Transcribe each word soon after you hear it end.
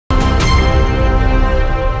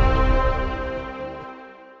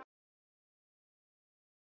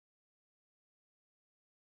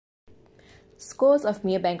Scores of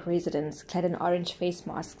Merebank residents, clad in orange face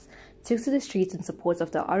masks, took to the streets in support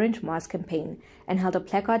of the Orange Mask campaign and held a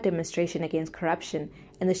placard demonstration against corruption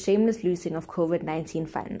and the shameless looting of COVID-19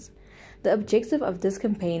 funds. The objective of this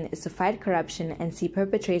campaign is to fight corruption and see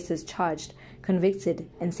perpetrators charged, convicted,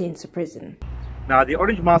 and sent to prison. Now, the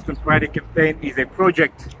Orange Mask on Friday campaign is a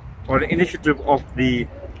project or an initiative of the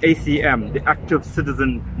ACM, the Active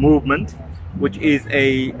Citizen Movement, which is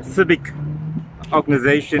a civic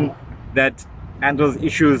organization that handles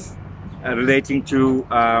issues relating to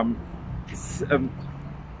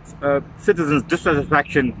citizens'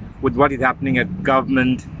 dissatisfaction with what is happening at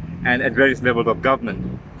government and at various levels of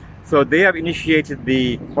government. So they have initiated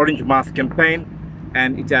the Orange Mask campaign,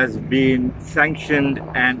 and it has been sanctioned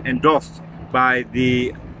and endorsed by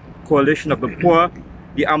the Coalition of the Poor,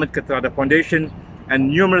 the Ahmed Kathrada Foundation, and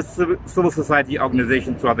numerous civil society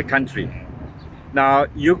organizations throughout the country. Now,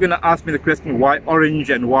 you're going to ask me the question, why orange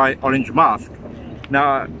and why Orange Mask?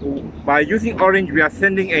 Now, by using orange, we are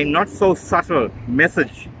sending a not so subtle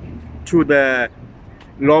message to the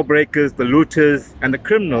lawbreakers, the looters, and the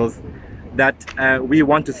criminals that we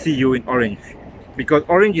want to see you in orange. Because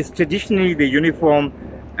orange is traditionally the uniform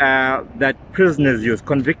that prisoners use,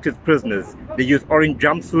 convicted prisoners. They use orange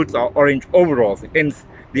jumpsuits or orange overalls, hence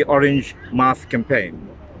the Orange Mask campaign.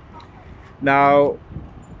 Now,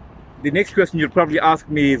 the next question you'll probably ask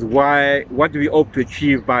me is what do we hope to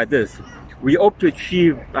achieve by this? We hope to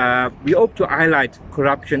highlight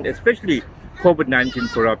corruption, especially COVID-19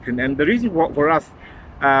 corruption. And the reason for us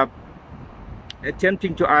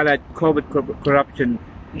attempting to highlight COVID corruption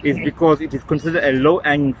is because it is considered a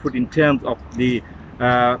low-hanging fruit in terms of the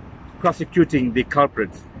prosecuting the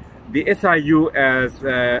culprits. The SIU has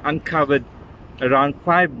uncovered around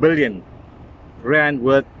 5 billion rand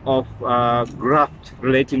worth of graft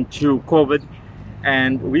relating to COVID,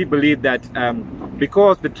 and we believe that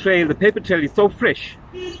because the paper trail is so fresh,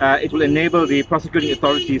 it will enable the prosecuting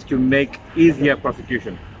authorities to make easier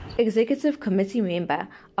prosecution. Executive Committee member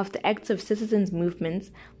of the Active Citizens Movement,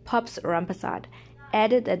 Pops Rampasad,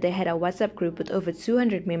 added that they had a WhatsApp group with over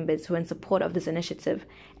 200 members who are in support of this initiative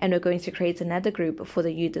and are going to create another group for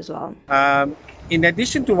the youth as well. In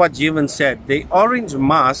addition to what Jeevan said, the Orange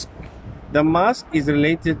Mask, the mask is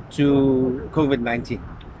related to COVID-19.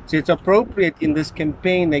 So it's appropriate in this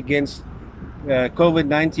campaign against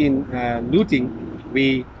COVID-19 looting.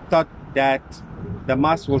 We thought that the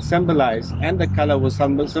mask will symbolize and the color will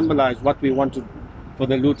symbolize what we want for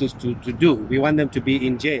the looters to do. We want them to be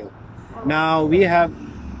in jail. Now we have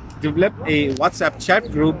developed a WhatsApp chat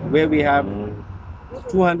group where we have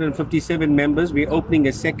 257 members. We're opening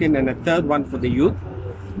a second and a third one for the youth.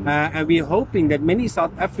 And we're hoping that many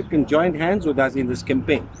South Africans join hands with us in this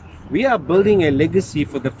campaign. We are building a legacy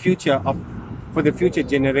for the future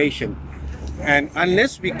generation. And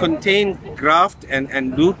unless we contain graft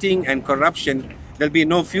and looting and corruption, there'll be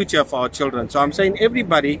no future for our children. So I'm saying,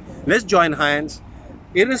 everybody, let's join hands.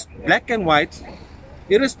 It is black and white,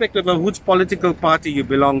 irrespective of which political party you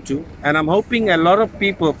belong to. And I'm hoping a lot of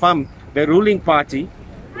people from the ruling party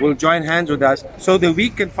will join hands with us so that we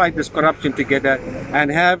can fight this corruption together and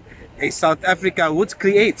have a South Africa which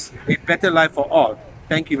creates a better life for all.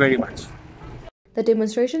 Thank you very much. The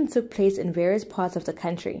demonstration took place in various parts of the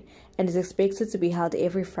country and is expected to be held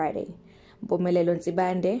every Friday. Mpumelelo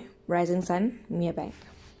Ntsibande, Rising Sun, Merebank.